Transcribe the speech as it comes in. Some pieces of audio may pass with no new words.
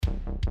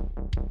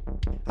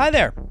Hi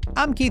there,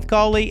 I'm Keith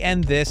Cawley,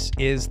 and this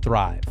is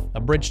Thrive,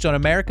 a Bridgestone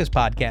Americas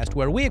podcast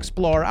where we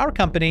explore our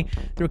company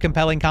through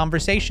compelling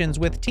conversations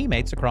with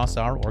teammates across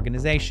our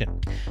organization.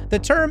 The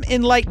term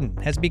ENLITEN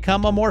has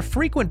become a more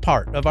frequent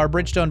part of our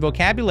Bridgestone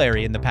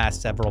vocabulary in the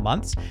past several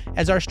months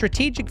as our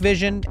strategic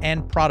vision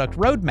and product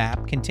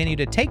roadmap continue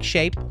to take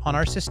shape on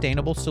our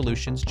sustainable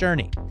solutions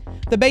journey.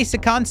 The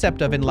basic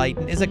concept of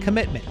ENLITEN is a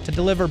commitment to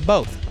deliver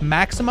both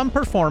maximum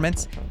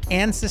performance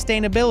and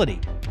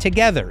sustainability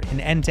together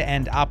in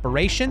end-to-end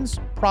operations,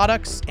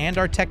 products, and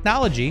our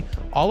technology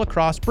all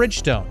across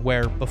Bridgestone,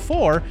 where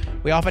before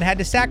we often had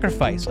to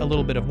sacrifice a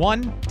little bit of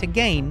one to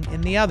gain in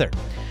the other.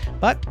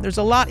 But there's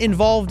a lot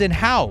involved in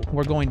how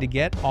we're going to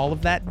get all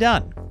of that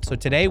done. So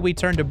today we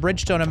turn to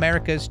Bridgestone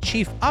America's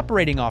Chief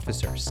Operating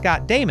Officer,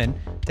 Scott Damon,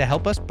 to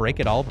help us break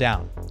it all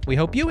down. We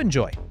hope you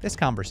enjoy this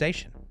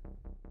conversation.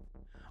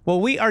 Well,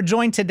 we are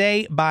joined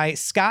today by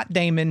Scott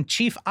Damon,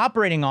 Chief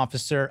Operating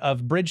Officer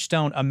of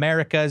Bridgestone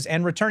Americas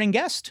and returning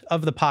guest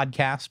of the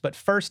podcast, but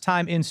first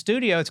time in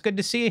studio. It's good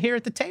to see you here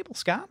at the table,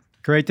 Scott.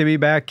 Great to be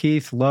back,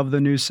 Keith. Love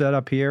the new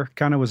setup here.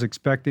 Kind of was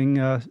expecting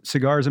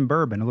cigars and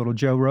bourbon, a little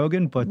Joe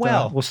Rogan, but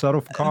we'll settle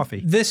for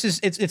coffee.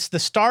 It's the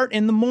start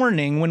in the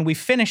morning when we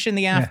finish in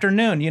the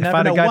afternoon. You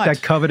never know what. If I'd have got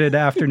that coveted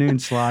afternoon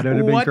slot, it would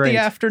have been great. What the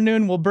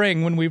afternoon will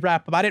bring when we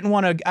wrap up.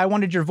 I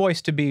wanted your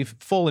voice to be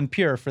full and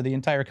pure for the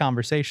entire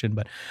conversation,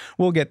 but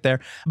we'll get there.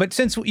 But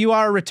since you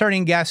are a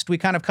returning guest, we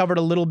kind of covered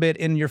a little bit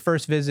in your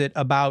first visit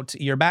about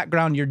your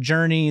background, your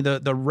journey,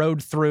 the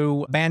road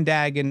through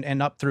Bandag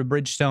and up through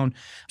Bridgestone.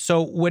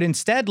 So would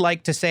instead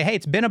like to say, hey,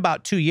 it's been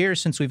about 2 years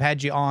since we've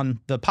had you on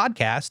the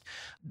podcast.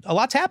 A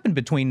lot's happened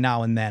between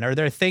now and then. Are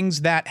there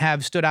things that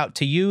have stood out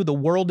to you? The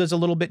world is a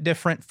little bit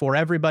different for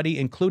everybody,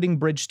 including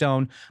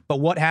Bridgestone. But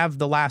what have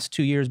the last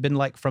 2 years been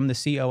like from the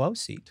COO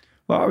seat?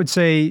 Well, I would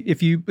say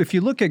if you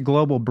look at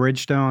global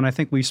Bridgestone, I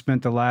think we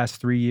spent the last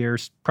 3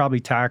 years probably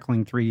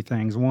tackling three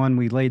things. One,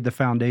 we laid the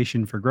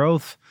foundation for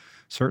growth.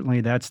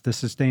 Certainly that's the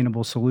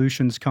sustainable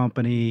solutions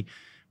company,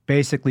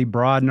 basically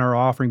broaden our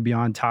offering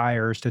beyond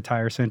tires to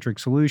tire-centric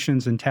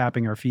solutions and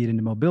tapping our feet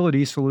into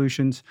mobility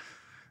solutions.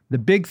 The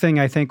big thing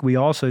I think we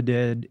also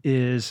did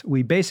is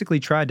we basically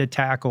tried to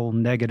tackle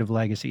negative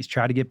legacies,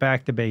 try to get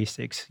back to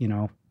basics,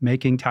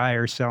 making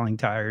tires, selling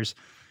tires.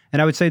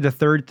 And I would say the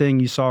third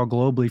thing you saw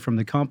globally from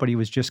the company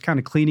was just kind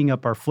of cleaning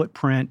up our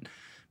footprint,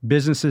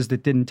 businesses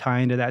that didn't tie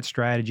into that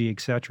strategy,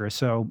 et cetera.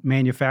 So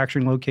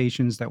manufacturing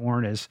locations that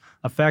weren't as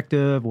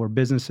effective or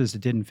businesses that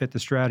didn't fit the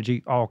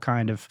strategy all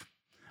kind of,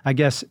 I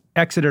guess,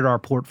 exited our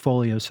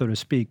portfolio, so to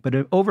speak.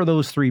 But over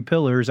those three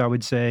pillars, I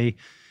would say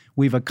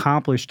we've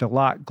accomplished a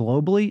lot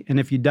globally. And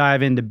if you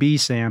dive into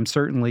BSAM,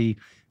 certainly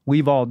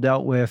we've all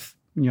dealt with,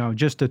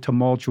 just a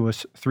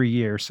tumultuous 3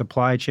 years,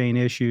 supply chain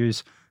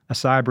issues, a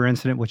cyber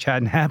incident, which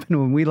hadn't happened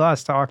when we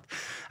last talked.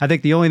 I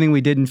think the only thing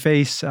we didn't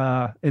face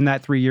in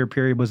that 3 year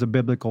period was a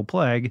biblical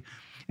plague.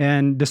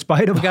 And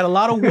despite of... We got a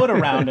lot of wood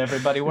around,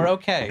 everybody. We're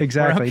okay.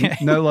 Exactly. We're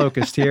okay. No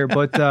locust here.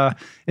 But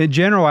in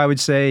general, I would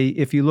say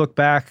if you look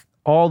back,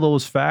 all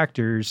those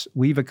factors,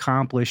 we've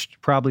accomplished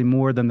probably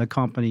more than the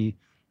company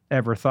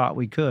ever thought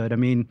we could. I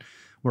mean,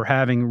 we're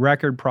having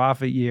record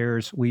profit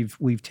years.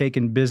 We've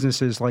taken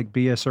businesses like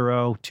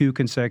BSRO 2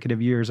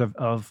 consecutive years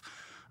of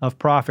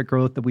profit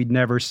growth that we'd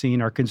never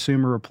seen. Our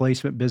consumer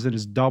replacement business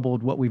has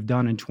doubled what we've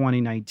done in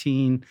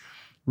 2019.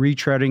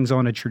 Retreading's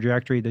on a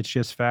trajectory that's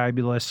just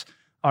fabulous.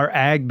 Our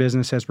ag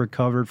business has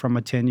recovered from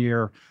a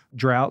 10-year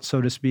drought, so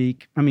to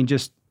speak. I mean,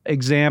 just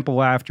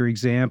example after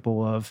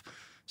example of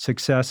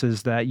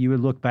successes that you would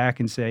look back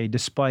and say,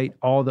 despite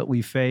all that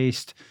we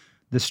faced,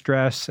 the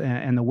stress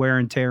and the wear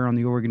and tear on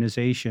the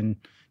organization,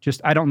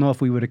 I don't know if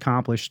we would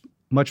accomplish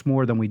much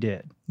more than we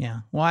did. Yeah.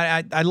 Well,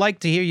 I'd like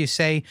to hear you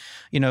say,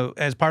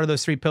 as part of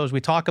those three pillars,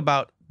 we talk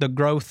about the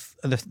growth,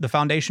 the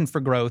foundation for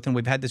growth, and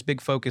we've had this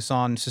big focus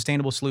on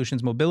sustainable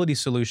solutions, mobility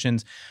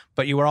solutions,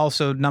 but you were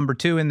also number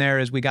 2 in there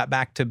as we got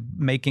back to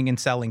making and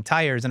selling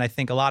tires. And I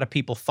think a lot of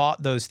people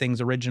thought those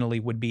things originally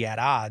would be at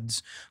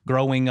odds,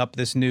 growing up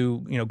this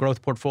new,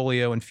 growth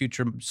portfolio and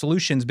future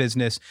solutions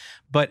business.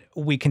 But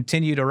we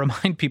continue to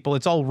remind people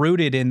it's all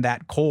rooted in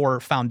that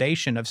core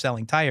foundation of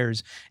selling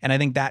tires. And I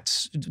think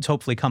that's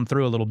hopefully come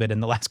through a little bit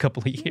in the last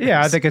couple of years.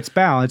 Yeah, I think it's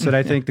balanced. And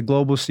I think the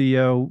global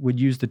CEO would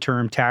use the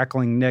term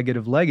tackling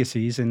negative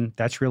legacies. And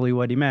that's really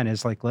what he meant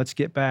is like, let's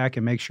get back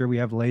and make sure we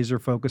have laser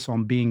focus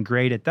on being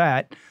great at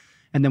that.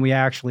 And then we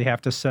actually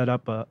have to set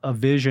up a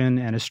vision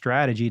and a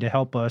strategy to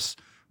help us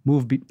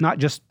move, not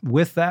just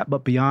with that,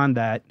 but beyond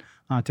that,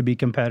 to be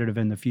competitive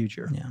in the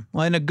future. Yeah.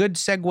 Well, and a good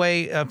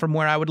segue from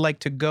where I would like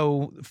to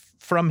go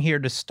from here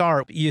to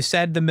start. You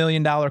said the $1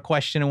 million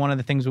question, and one of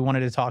the things we wanted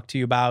to talk to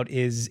you about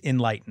is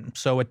ENLITEN.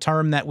 So a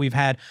term that we've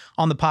had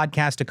on the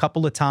podcast a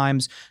couple of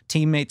times.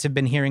 Teammates have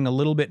been hearing a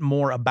little bit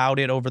more about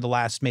it over the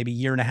last maybe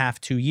 1.5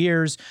 to 2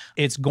 years.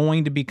 It's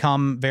going to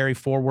become very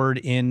forward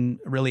in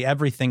really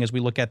everything as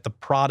we look at the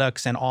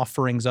products and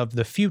offerings of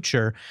the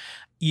future.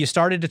 You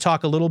started to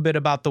talk a little bit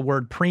about the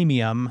word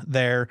premium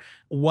there.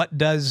 What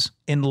does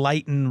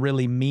enlighten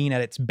really mean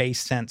at its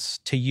base sense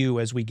to you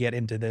as we get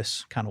into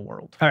this kind of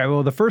world? All right.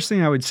 Well, the first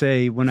thing I would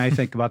say when I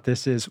think about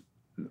this is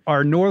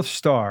our North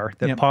Star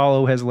that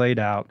Paulo has laid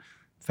out: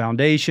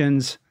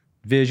 foundations,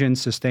 vision,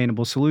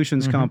 sustainable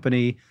solutions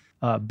company,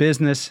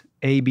 business,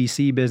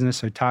 ABC business,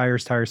 so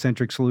tires,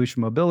 tire-centric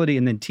solution mobility,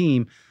 and then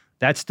team.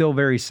 That's still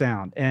very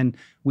sound. And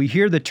we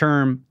hear the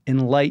term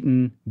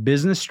enlighten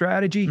business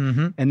strategy,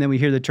 and then we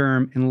hear the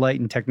term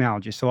enlighten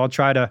technology. So I'll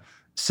try to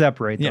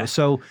separate those.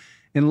 So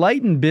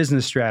enlighten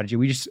business strategy,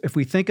 if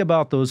we think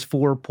about those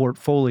 4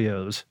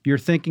 portfolios, you're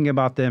thinking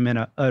about them in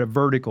a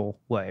vertical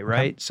way,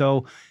 right?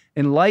 So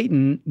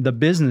enlighten the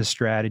business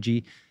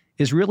strategy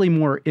is really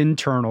more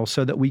internal,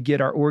 so that we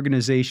get our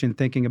organization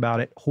thinking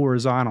about it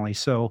horizontally.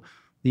 So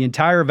the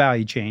entire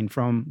value chain,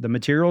 from the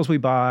materials we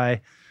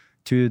buy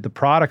to the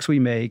products we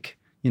make,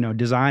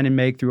 design and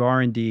make through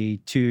R&D,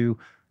 to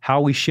how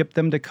we ship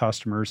them to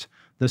customers,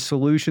 the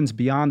solutions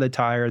beyond the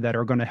tire that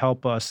are going to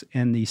help us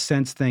in the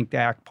sense, think,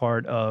 act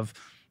part of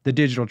the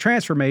digital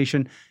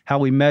transformation, how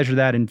we measure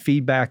that and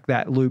feedback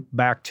that loop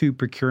back to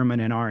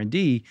procurement and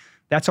R&D.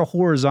 That's a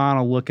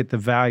horizontal look at the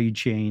value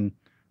chain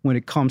when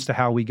it comes to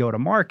how we go to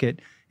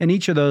market. And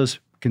each of those,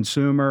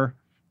 consumer,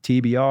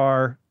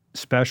 TBR,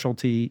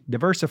 specialty,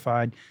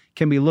 diversified,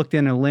 can be looked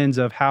in a lens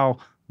of how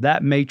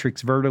that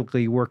matrix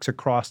vertically works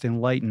across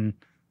enlighten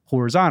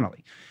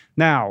horizontally.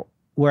 Now,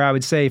 where I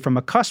would say from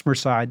a customer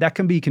side, that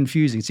can be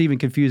confusing. It's even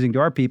confusing to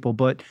our people,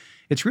 but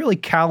it's really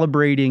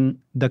calibrating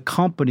the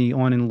company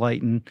on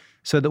enlighten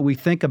so that we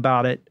think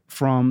about it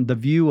from the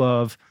view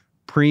of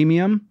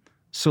premium,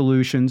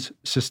 solutions,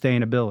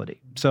 sustainability.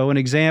 So an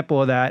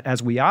example of that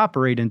as we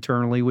operate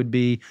internally would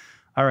be,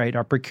 all right,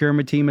 our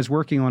procurement team is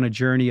working on a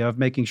journey of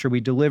making sure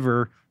we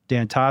deliver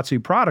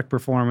Dantatsu product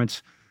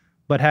performance,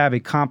 but have a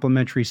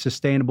complementary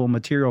sustainable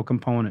material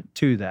component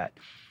to that.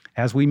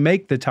 As we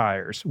make the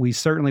tires, we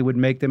certainly would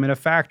make them in a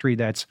factory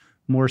that's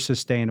more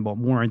sustainable,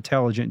 more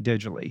intelligent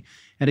digitally.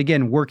 And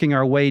again, working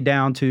our way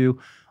down to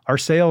our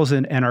sales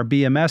and our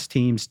BMS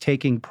teams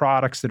taking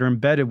products that are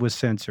embedded with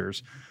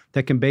sensors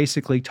that can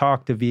basically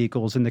talk to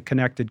vehicles in the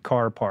connected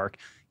car park,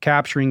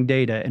 capturing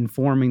data,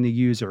 informing the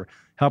user,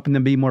 helping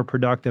them be more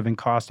productive and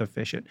cost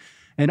efficient.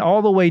 And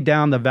all the way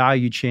down the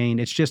value chain,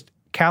 it's just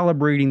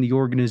calibrating the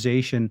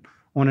organization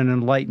on an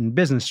enlightened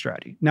business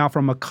strategy. Now,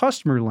 from a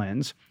customer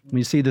lens, when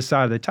you see the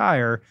side of the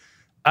tire,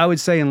 I would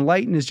say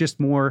enlighten is just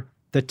more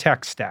the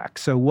tech stack.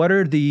 So what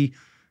are the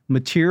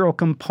material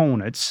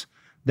components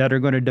that are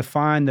going to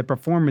define the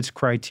performance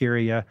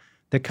criteria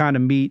that kind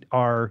of meet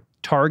our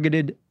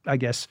targeted,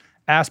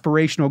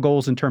 aspirational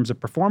goals in terms of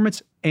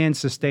performance and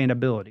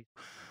sustainability?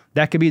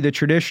 That could be the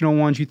traditional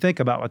ones you think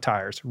about with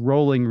tires: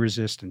 rolling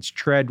resistance,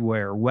 tread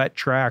wear, wet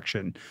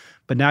traction.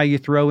 But now you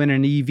throw in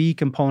an EV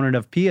component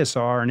of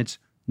PSR, and it's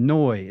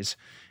noise,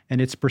 and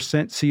it's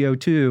percent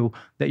CO2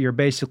 that you're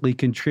basically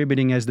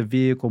contributing as the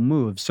vehicle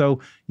moves. So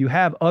you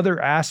have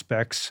other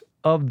aspects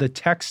of the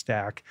tech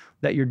stack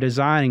that you're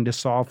designing to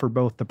solve for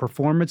both the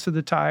performance of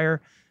the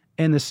tire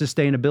and the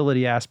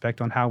sustainability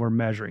aspect on how we're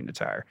measuring the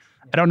tire.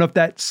 I don't know if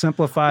that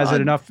simplifies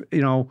it enough,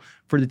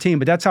 for the team,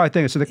 but that's how I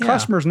think. So the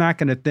customer's not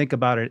going to think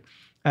about it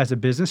as a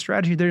business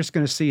strategy. They're just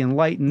going to see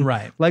enlighten,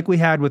 like we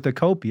had with the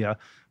Copia,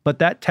 but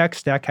that tech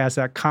stack has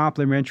that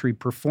complementary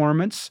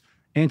performance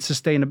and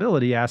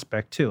sustainability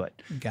aspect to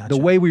it. Gotcha. The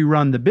way we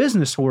run the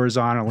business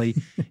horizontally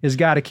is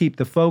got to keep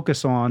the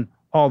focus on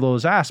all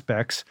those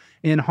aspects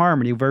in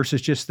harmony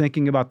versus just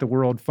thinking about the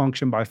world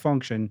function by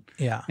function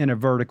in a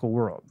vertical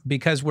world.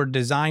 Because we're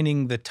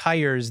designing the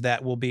tires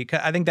that will be,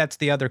 I think that's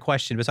the other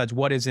question besides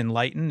what is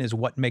enlighten is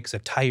what makes a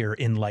tire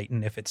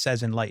enlighten. If it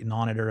says enlighten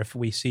on it, or if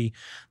we see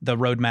the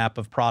roadmap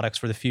of products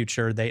for the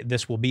future,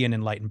 this will be an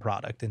enlightened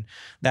product. And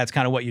that's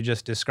kind of what you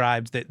just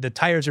described. The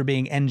tires are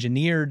being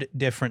engineered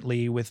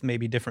differently with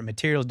maybe different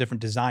materials,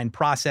 different design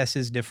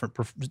processes,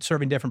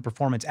 serving different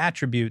performance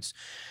attributes.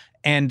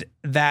 And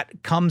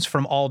that comes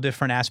from all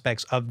different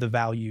aspects of the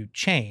value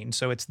chain.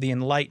 So it's the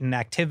enlightened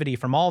activity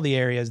from all the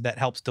areas that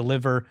helps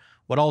deliver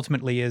what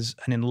ultimately is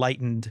an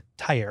enlightened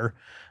tire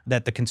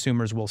that the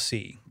consumers will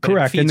see. But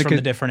Correct. It feeds from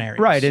the different areas.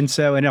 Right. And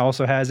it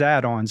also has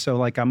add-ons.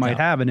 So I might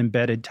have an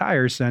embedded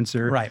tire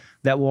sensor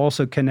that will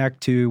also connect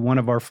to one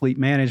of our fleet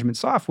management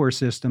software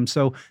systems.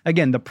 So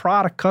again, the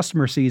product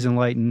customer sees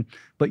enlighten,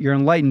 but your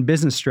enlightened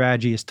business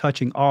strategy is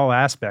touching all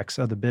aspects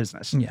of the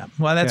business. Yeah.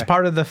 Well, that's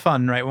part of the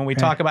fun, right? When we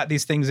talk about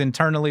these things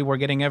internally, we're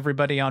getting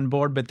everybody on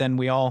board, but then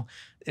we all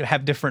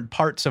have different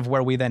parts of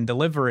where we then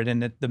deliver it,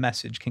 and the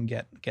message can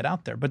get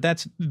out there. But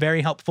that's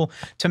very helpful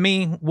to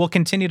me. We'll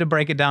continue to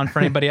break it down for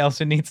anybody else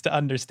who needs to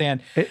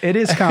understand. It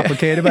is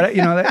complicated, but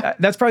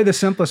that's probably the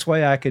simplest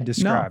way I could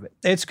describe it.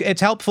 It's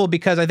helpful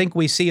because I think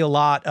we see a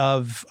lot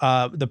of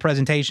the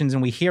presentations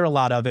and we hear a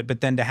lot of it,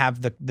 but then to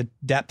have the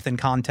depth and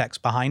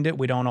context behind it,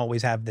 we don't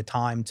always have the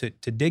time to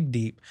dig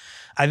deep.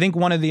 I think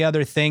one of the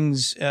other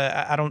things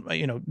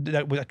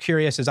that was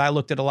curious as I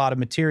looked at a lot of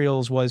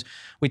materials was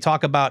we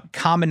talk about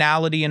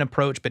commonality commonality in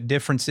approach, but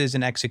differences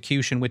in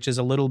execution, which is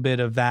a little bit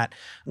of that.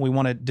 We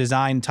want to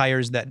design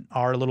tires that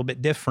are a little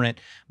bit different,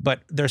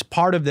 but there's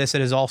part of this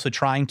that is also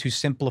trying to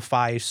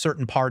simplify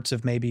certain parts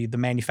of maybe the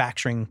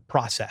manufacturing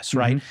process,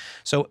 right?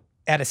 So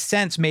at a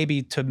sense,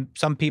 maybe to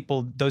some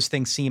people, those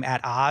things seem at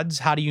odds.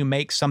 How do you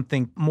make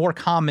something more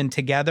common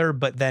together,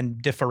 but then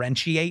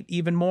differentiate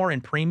even more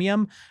in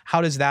premium?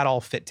 How does that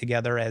all fit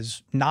together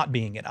as not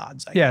being at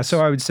odds? I guess?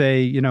 So I would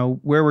say,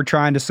 where we're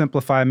trying to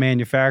simplify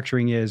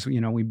manufacturing is,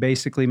 we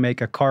basically make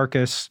a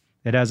carcass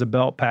that has a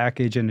belt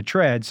package and a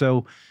tread.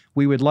 So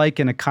we would like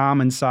in a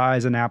common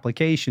size and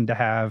application to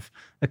have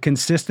a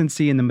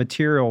consistency in the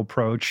material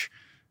approach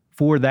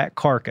for that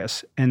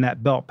carcass and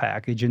that belt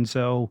package. And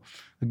so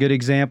a good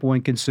example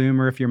in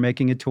consumer, if you're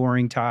making a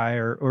touring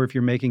tire or if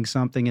you're making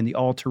something in the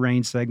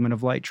all-terrain segment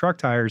of light truck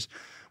tires,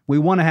 we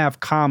want to have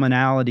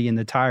commonality in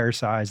the tire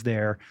size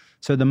there.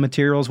 So the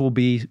materials will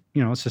be,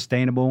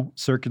 sustainable,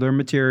 circular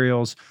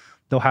materials.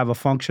 They'll have a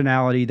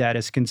functionality that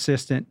is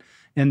consistent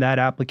in that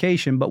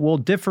application, but we'll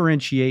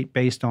differentiate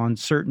based on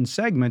certain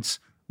segments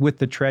with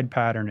the tread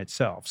pattern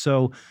itself.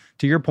 So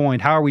to your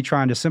point, how are we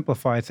trying to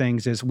simplify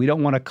things is we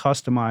don't want to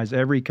customize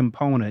every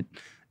component,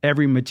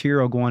 every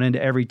material going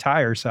into every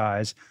tire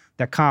size.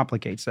 That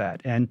complicates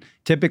that. And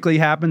typically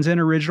happens in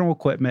original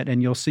equipment,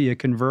 and you'll see a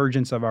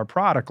convergence of our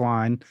product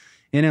line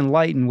in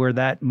ENLITEN where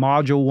that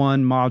module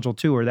 1, module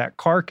 2, or that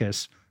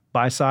carcass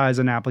by size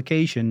and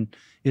application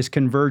is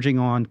converging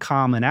on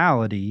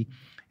commonality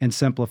and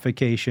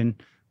simplification.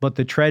 But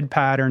the tread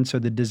pattern, so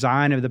the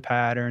design of the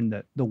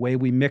pattern, the way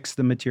we mix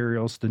the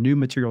materials, the new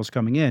materials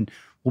coming in,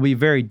 will be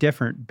very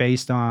different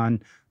based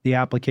on the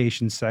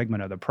application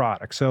segment of the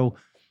product. So,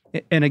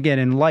 and again,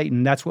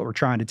 ENLITEN, that's what we're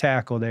trying to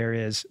tackle there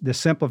is the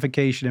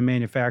simplification and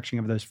manufacturing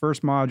of those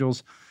first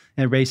modules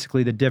and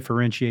basically the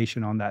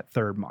differentiation on that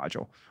third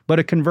module, but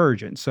a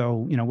convergence.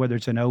 So, whether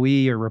it's an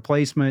OE or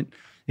replacement,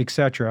 et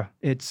cetera,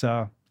 it's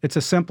a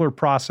simpler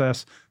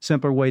process,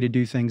 simpler way to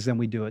do things than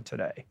we do it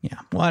today. Yeah.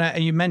 Well,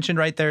 you mentioned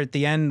right there at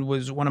the end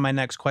was one of my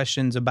next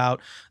questions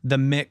about the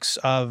mix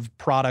of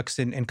products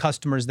and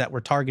customers that we're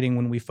targeting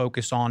when we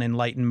focus on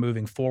ENLITEN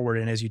moving forward.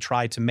 And as you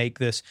try to make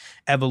this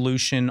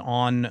evolution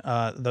on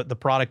the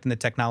product and the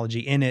technology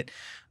in it,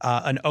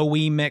 an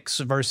OE mix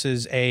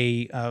versus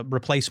a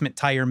replacement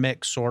tire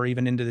mix or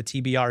even into the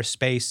TBR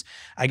space,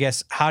 I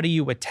guess, how do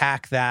you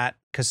attack that?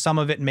 Because some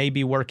of it may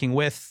be working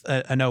with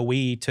an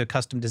OE to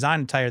custom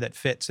design a tire that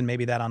fits and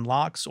maybe that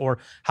unlocks, or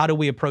how do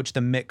we approach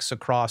the mix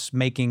across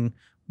making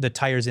the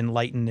tires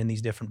ENLITEN in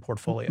these different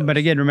portfolios? But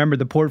again, remember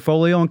the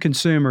portfolio and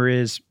consumer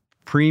is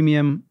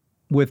premium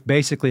with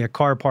basically a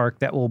car park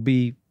that will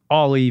be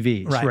all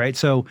EVs, right?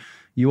 So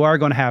you are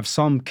going to have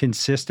some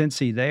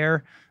consistency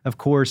there. Of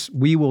course,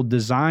 we will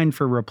design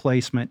for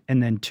replacement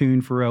and then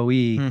tune for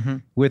OE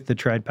with the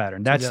tread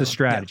pattern. That's the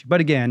strategy. Yeah.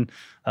 But again,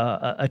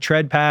 a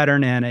tread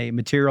pattern and a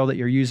material that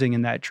you're using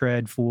in that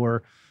tread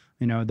for,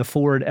 the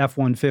Ford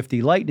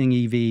F-150 Lightning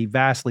EV,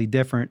 vastly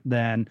different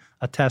than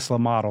a Tesla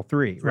Model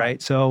 3,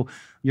 right? So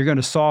you're going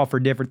to solve for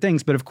different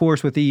things. But of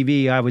course, with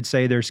EV, I would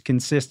say there's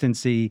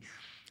consistency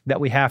that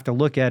we have to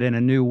look at in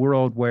a new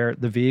world where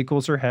the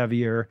vehicles are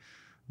heavier,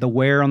 the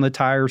wear on the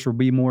tires will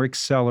be more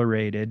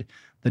accelerated.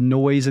 The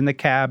noise in the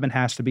cabin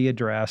has to be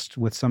addressed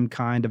with some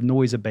kind of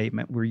noise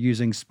abatement. We're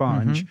using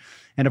sponge.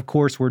 And of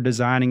course, we're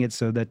designing it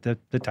so that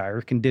the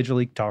tire can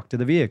digitally talk to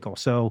the vehicle.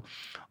 So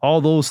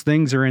all those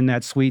things are in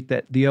that suite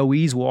that the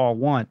OEs will all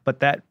want. But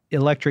that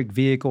electric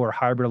vehicle or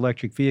hybrid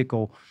electric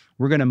vehicle,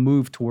 we're going to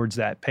move towards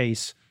that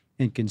pace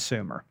in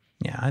consumer.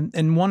 Yeah,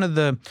 and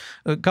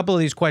a couple of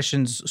these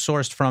questions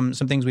sourced from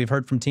some things we've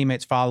heard from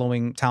teammates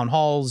following town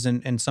halls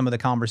and some of the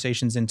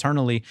conversations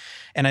internally.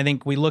 And I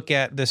think we look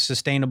at this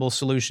sustainable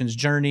solutions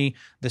journey,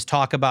 this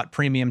talk about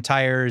premium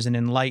tires and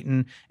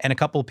ENLITEN, and a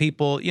couple of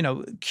people,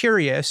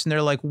 curious, and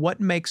they're like, what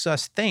makes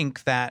us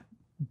think that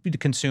the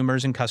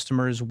consumers and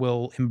customers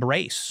will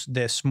embrace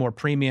this more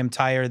premium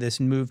tire,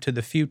 this move to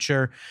the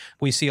future?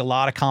 We see a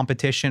lot of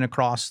competition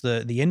across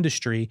the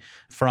industry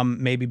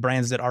from maybe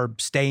brands that are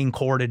staying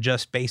core to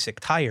just basic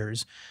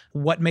tires.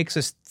 What makes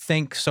us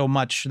think so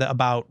much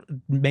about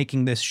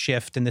making this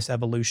shift and this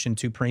evolution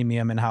to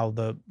premium and how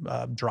the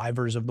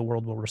drivers of the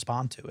world will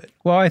respond to it?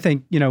 Well, I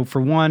think, for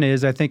one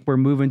is I think we're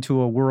moving to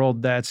a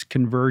world that's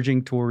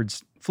converging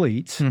towards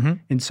fleets.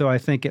 And so I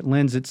think it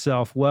lends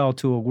itself well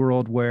to a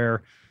world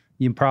where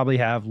you probably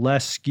have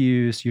less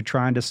SKUs. You're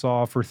trying to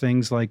solve for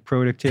things like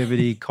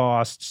productivity,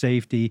 cost,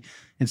 safety,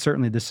 and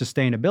certainly the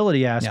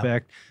sustainability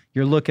aspect. Yeah.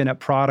 You're looking at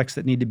products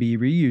that need to be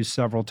reused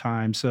several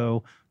times.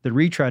 So the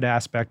retread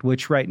aspect,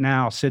 which right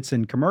now sits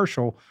in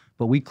commercial,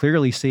 but we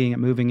clearly seeing it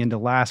moving into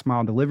last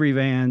mile delivery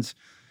vans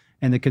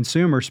and the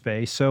consumer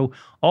space. So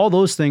all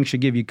those things should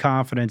give you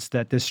confidence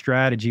that this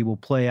strategy will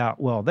play out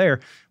well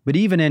there. But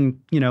even in,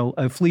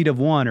 a fleet of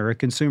one or a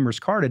consumer's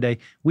car today,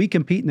 we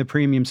compete in the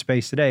premium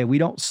space today. We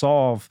don't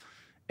solve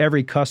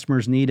every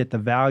customer's need at the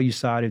value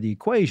side of the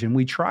equation.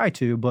 We try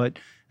to, but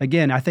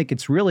again, I think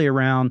it's really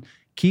around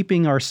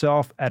keeping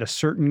ourselves at a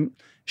certain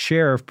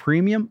share of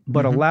premium,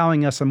 but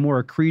allowing us a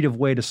more accretive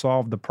way to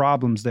solve the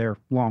problems there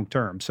long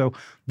term. So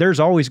there's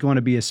always going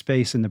to be a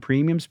space in the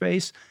premium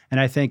space. And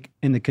I think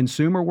in the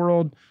consumer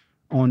world,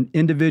 on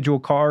individual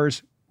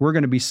cars, we're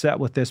going to be set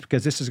with this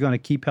because this is going to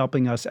keep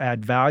helping us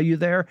add value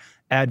there,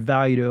 add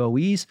value to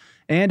OEs.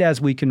 And as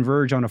we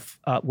converge on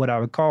what I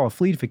would call a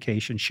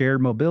fleetification,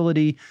 shared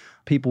mobility,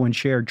 people in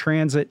shared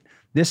transit,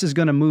 this is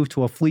going to move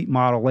to a fleet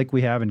model like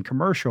we have in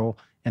commercial.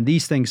 And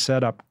these things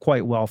set up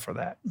quite well for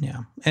that.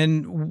 Yeah.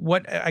 And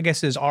what I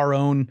guess is our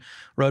own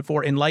road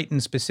for ENLITEN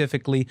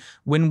specifically,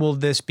 when will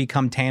this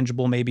become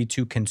tangible maybe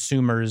to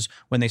consumers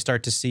when they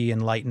start to see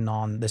ENLITEN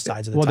on the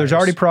sides of the tires? There's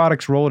already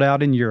products rolled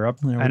out in Europe.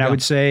 And I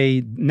would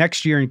say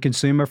next year in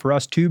consumer, for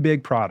us, 2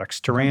 big products,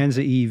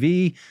 Turanza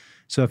EV.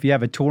 So if you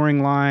have a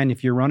touring line,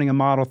 if you're running a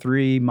Model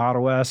 3,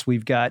 Model S,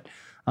 we've got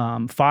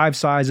 5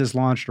 sizes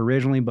launched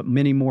originally, but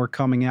many more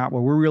coming out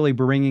where we're really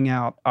bringing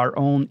out our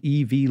own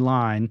EV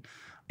line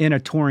in a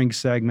touring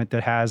segment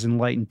that has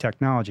ENLITEN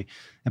technology.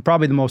 And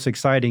probably the most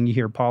exciting you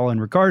hear Paul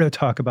and Ricardo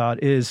talk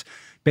about is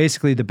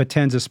basically the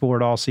Potenza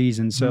Sport all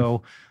season.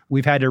 So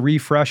we've had to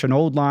refresh an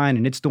old line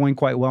and it's doing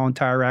quite well in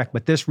Tire Rack,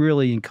 but this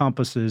really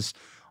encompasses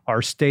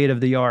our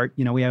state-of-the-art.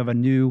 We have a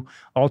new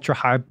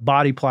ultra-high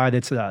body ply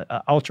that's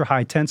a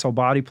ultra-high tensile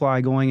body ply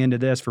going into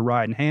this for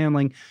ride and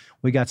handling.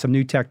 We got some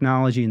new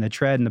technology in the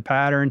tread and the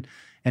pattern.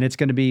 And it's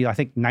going to be, I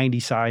think, 90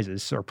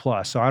 sizes or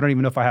plus. So I don't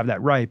even know if I have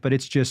that right, but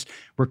it's just,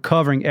 we're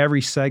covering every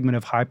segment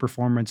of high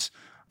performance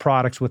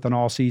products with an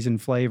all-season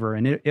flavor.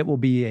 And it will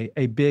be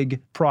a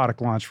big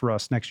product launch for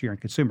us next year in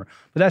consumer.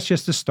 But that's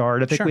just the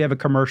start. I think we have a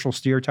commercial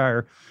steer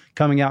tire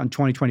coming out in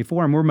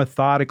 2024, and we're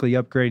methodically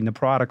upgrading the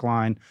product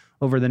line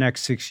over the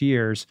next 6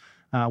 years.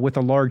 With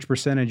a large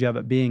percentage of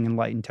it being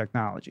ENLITEN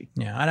technology.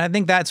 Yeah, and I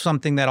think that's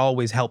something that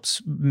always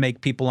helps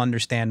make people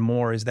understand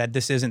more is that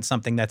this isn't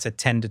something that's a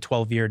 10 to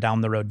 12 year down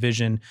the road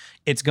vision.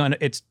 It's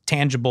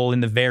tangible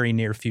in the very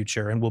near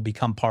future and will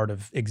become part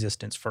of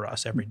existence for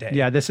us every day.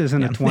 Yeah, this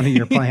isn't a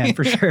 20-year plan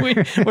for sure.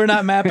 We're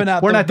not mapping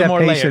out we're not the that more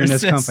patient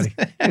layers. in this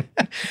company.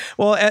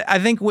 Well, I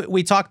think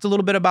we talked a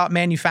little bit about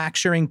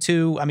manufacturing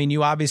too. I mean,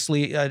 you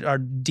obviously are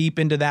deep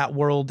into that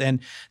world, and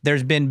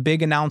there's been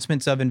big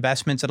announcements of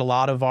investments at a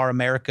lot of our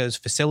America's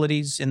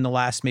facilities in the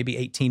last maybe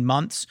 18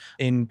 months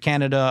in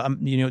Canada,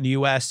 the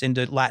U.S.,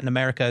 into Latin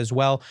America as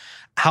well.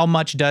 How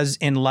much does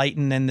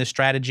ENLITEN and the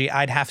strategy,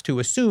 I'd have to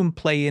assume,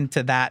 play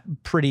into that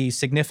pretty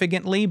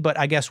significantly? But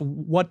I guess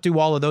what do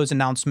all of those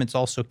announcements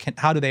also,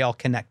 how do they all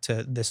connect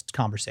to this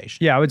conversation?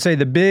 Yeah, I would say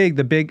the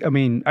big,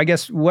 I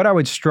guess what I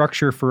would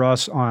structure for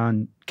us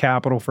on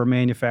capital for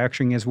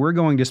manufacturing is we're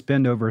going to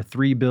spend over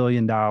 $3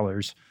 billion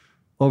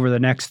over the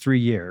next 3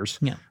 years.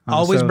 Yeah,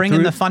 always bring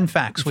in the fun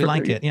facts. We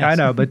like it. Yes. I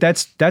know, but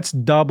that's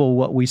double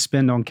what we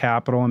spend on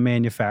capital and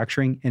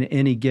manufacturing in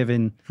any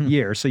given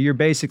year. So you're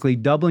basically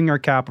doubling our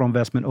capital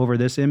investment over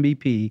this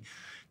MVP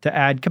to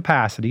add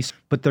capacities,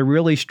 but they're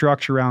really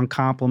structured around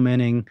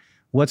complementing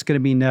what's going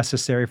to be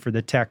necessary for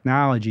the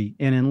technology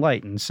in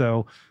ENLITEN.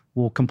 So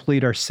we'll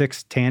complete our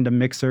 6th tandem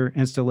mixer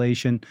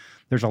installation.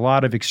 There's a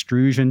lot of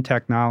extrusion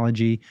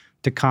technology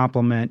to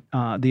complement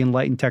the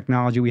ENLITEN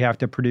technology we have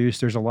to produce.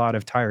 There's a lot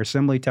of tire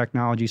assembly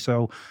technology.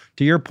 So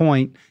to your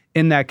point,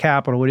 in that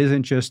capital, it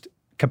isn't just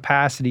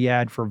capacity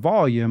add for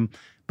volume,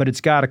 but it's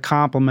got to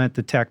complement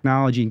the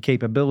technology and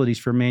capabilities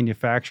for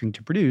manufacturing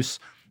to produce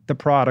the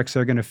products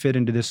that are going to fit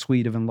into this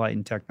suite of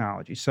ENLITEN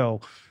technology.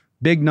 So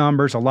big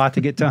numbers, a lot to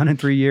get done in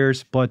 3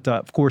 years, but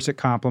of course it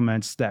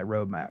complements that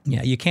roadmap.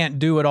 Yeah, you can't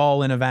do it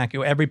all in a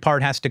vacuum. Every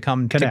part has to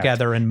come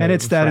together and move. And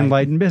it's that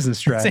ENLITEN business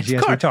strategy,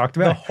 as we talked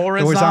about. The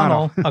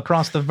horizontal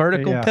across the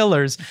vertical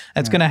pillars.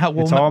 That's going to help.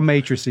 It's all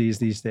matrices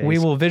these days. We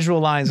will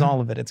visualize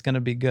all of it. It's going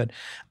to be good.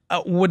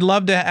 Would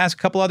love to ask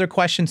a couple other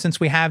questions since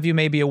we have you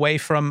maybe away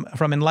from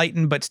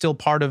ENLITEN, but still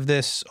part of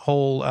this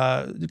whole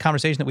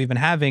conversation that we've been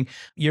having.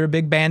 You're a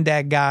big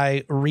Bandag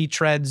guy.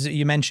 Retreads,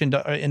 you mentioned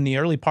in the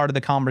early part of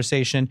the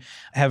conversation,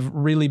 have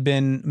really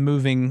been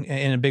moving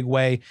in a big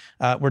way.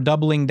 We're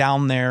doubling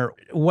down there.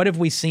 What have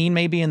we seen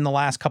maybe in the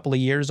last couple of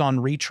years on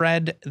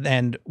retread,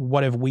 and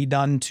what have we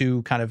done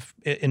to kind of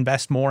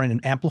invest more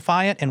and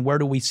amplify it, and where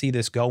do we see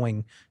this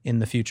going in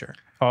the future?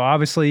 Oh,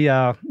 obviously,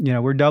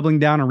 we're doubling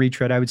down on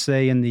retread. I would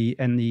say in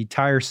the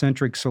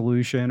tire-centric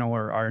solution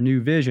or our new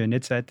vision,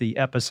 it's at the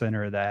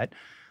epicenter of that.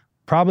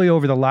 Probably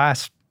over the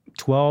last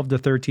 12 to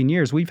 13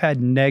 years, we've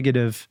had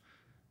negative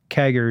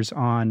CAGRs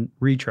on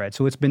retread.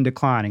 So it's been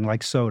declining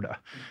like soda.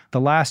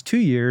 The last 2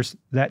 years,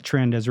 that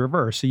trend has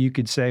reversed. So you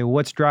could say, well,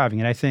 what's driving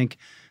it? I think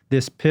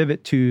this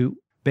pivot to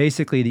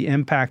basically the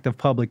impact of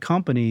public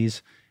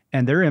companies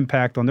and their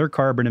impact on their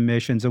carbon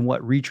emissions and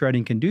what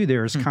retreading can do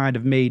there has kind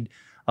of made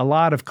a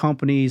lot of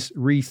companies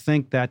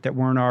rethink that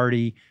weren't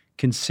already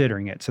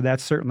considering it. So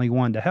that's certainly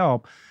one to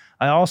help.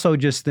 I also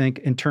just think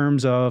in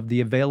terms of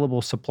the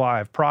available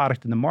supply of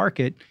product in the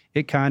market,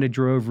 it kind of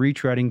drove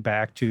retreading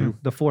back to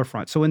the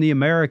forefront. So in the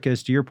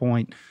Americas, to your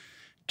point,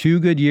 2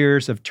 good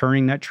years of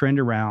turning that trend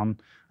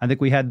around. I think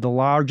we had the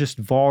largest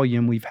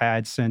volume we've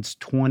had since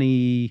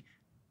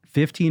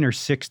 2015 or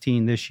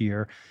 16 this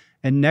year.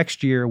 And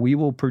next year, we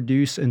will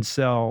produce and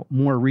sell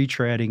more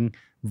retreading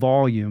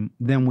volume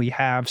than we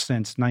have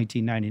since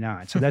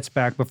 1999. So that's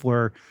back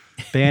before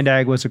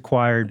Band-Ag was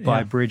acquired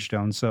by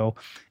Bridgestone. So,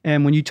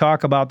 and when you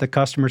talk about the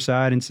customer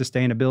side and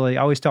sustainability, I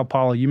always tell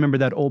Paula, you remember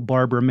that old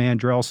Barbara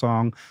Mandrell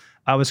song,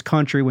 I was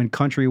country when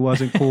country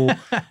wasn't cool.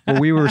 Well,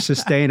 we were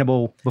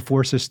sustainable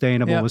before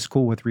sustainable was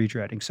cool with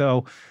retreading.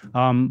 So,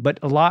 but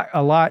a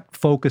lot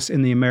focus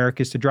in the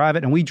Americas to drive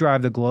it, and we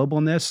drive the globe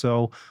on this.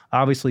 So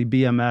obviously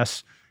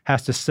BMS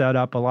has to set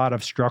up a lot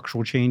of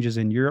structural changes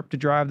in Europe to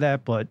drive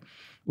that, but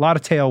a lot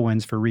of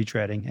tailwinds for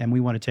retreading, and we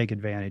want to take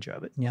advantage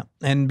of it. Yeah,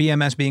 and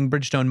BMS being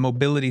Bridgestone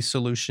Mobility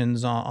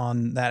Solutions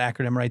on that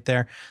acronym right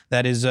there.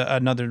 That is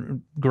another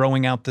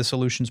growing out the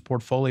solutions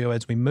portfolio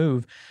as we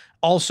move.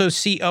 Also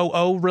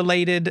COO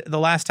related, the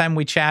last time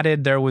we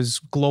chatted, there was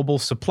global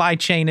supply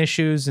chain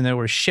issues and there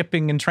were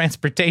shipping and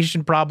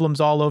transportation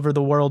problems all over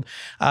the world.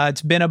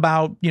 It's been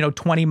about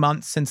 20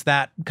 months since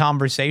that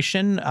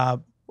conversation.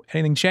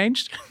 Anything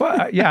changed?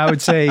 Well, yeah, I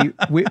would say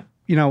we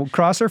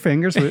cross our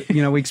fingers.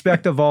 We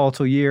expect a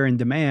volatile year in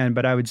demand,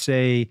 but I would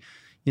say,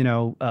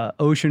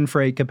 ocean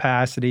freight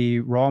capacity,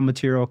 raw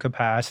material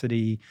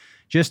capacity,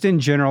 just in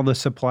general, the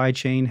supply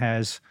chain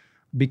has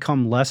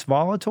become less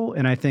volatile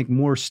and I think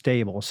more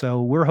stable.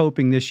 So we're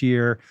hoping this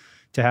year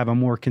to have a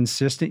more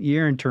consistent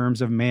year in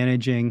terms of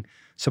managing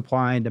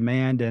supply and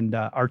demand, and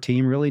our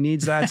team really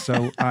needs that.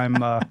 So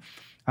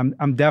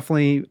I'm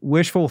definitely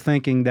wishful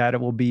thinking that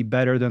it will be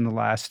better than the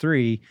last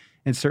three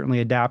and certainly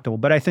adaptable.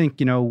 But I think,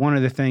 one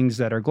of the things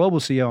that our global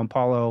CEO and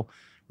Paulo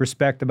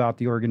respect about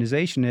the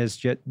organization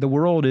is the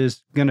world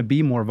is going to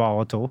be more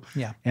volatile,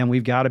 and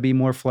we've got to be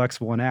more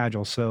flexible and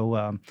agile.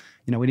 So,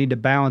 we need to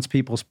balance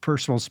people's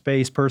personal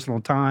space,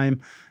 personal time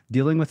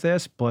dealing with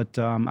this. But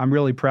I'm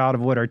really proud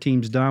of what our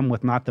team's done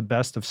with not the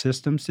best of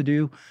systems to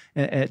do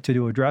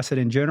to address it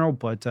in general.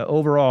 But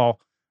overall,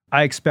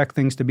 I expect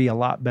things to be a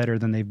lot better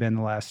than they've been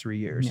the last 3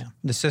 years. Yeah.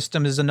 The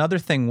system is another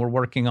thing we're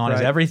working on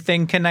as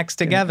everything connects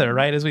together,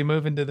 right? As we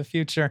move into the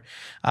future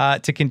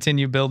to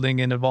continue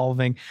building and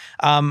evolving.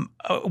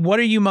 What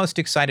are you most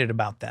excited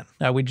about then?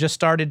 We just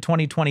started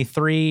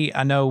 2023.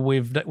 I know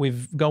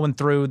we've going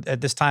through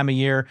at this time of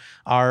year,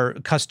 our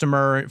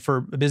customer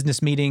for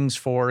business meetings,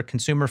 for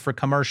consumer, for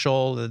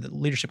commercial, the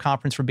leadership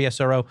conference for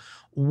BSRO.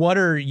 What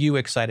are you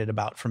excited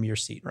about from your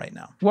seat right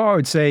now? Well, I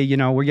would say,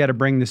 we got to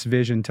bring this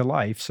vision to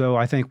life. So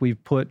I think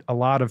we've put a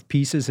lot of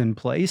pieces in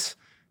place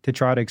to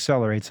try to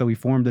accelerate. So we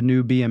formed a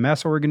new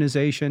BMS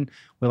organization.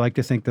 We like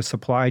to think the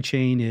supply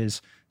chain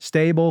is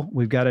stable.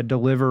 We've got to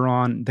deliver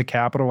on the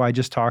capital I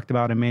just talked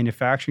about in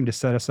manufacturing to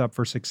set us up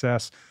for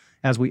success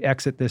as we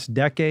exit this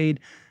decade.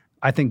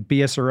 I think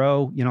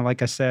BSRO,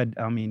 like I said,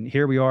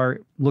 here we are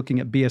looking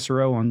at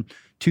BSRO on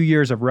 2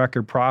 years of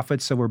record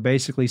profits. So we're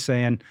basically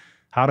saying,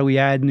 how do we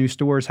add new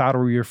stores? How do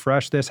we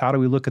refresh this? How do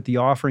we look at the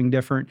offering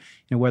different?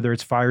 Whether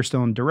it's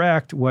Firestone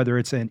Direct, whether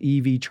it's an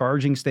EV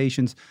charging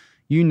stations,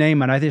 you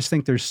name it. I just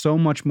think there's so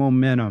much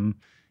momentum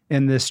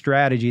in this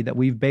strategy that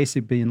we've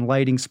basically been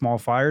lighting small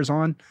fires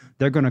on.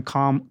 They're going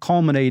to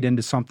culminate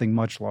into something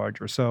much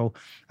larger. So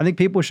I think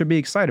people should be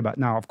excited about it.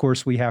 Now, of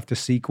course, we have to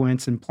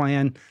sequence and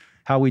plan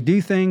how we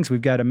do things.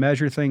 We've got to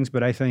measure things,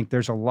 but I think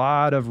there's a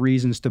lot of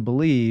reasons to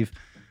believe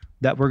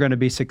that we're going to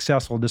be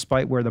successful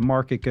despite where the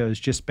market goes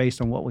just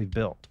based on what we've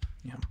built.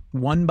 Yeah.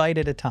 One bite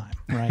at a time,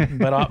 right?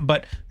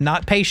 but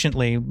not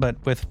patiently,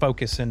 but with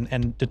focus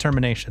and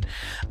determination.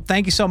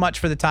 Thank you so much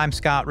for the time,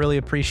 Scott. Really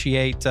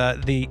appreciate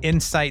the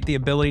insight, the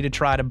ability to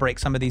try to break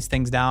some of these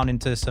things down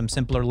into some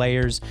simpler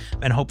layers,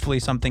 and hopefully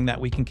something that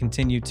we can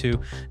continue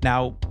to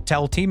now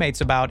tell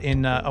teammates about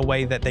in a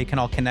way that they can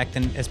all connect,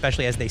 and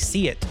especially as they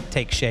see it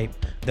take shape,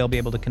 they'll be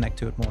able to connect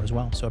to it more as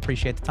well. So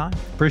appreciate the time.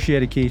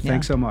 Appreciate it, Keith.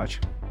 Thanks so much.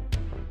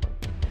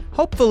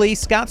 Hopefully,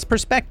 Scott's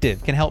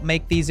perspective can help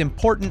make these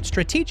important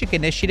strategic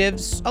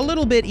initiatives a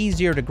little bit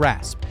easier to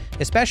grasp,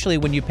 especially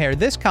when you pair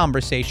this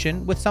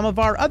conversation with some of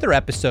our other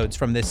episodes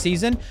from this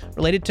season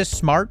related to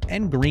smart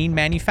and green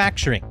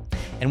manufacturing.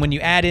 And when you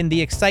add in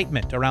the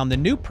excitement around the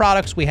new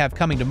products we have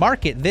coming to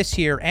market this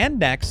year and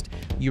next,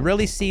 you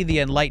really see the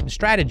ENLITEN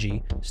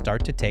strategy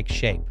start to take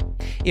shape.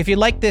 If you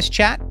like this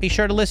chat, be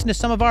sure to listen to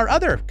some of our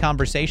other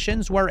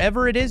conversations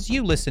wherever it is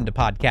you listen to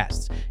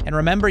podcasts. And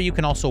remember, you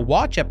can also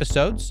watch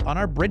episodes on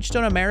our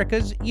Bridgestone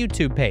Americas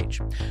YouTube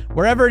page.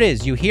 Wherever it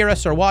is you hear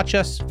us or watch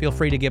us, feel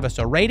free to give us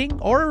a rating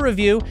or a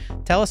review.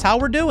 Tell us how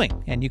we're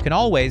doing. And you can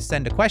always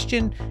send a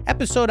question,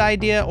 episode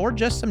idea, or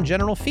just some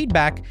general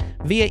feedback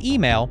via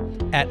email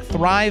at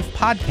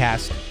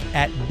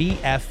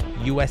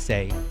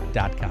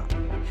thrivepodcast@bfusa.com.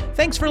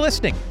 Thanks for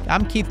listening.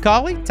 I'm Keith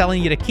Cawley,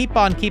 telling you to keep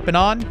on keeping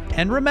on.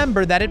 And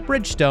remember that at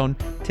Bridgestone,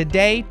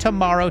 today,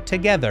 tomorrow,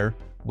 together,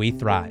 we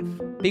thrive.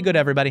 Be good,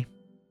 everybody.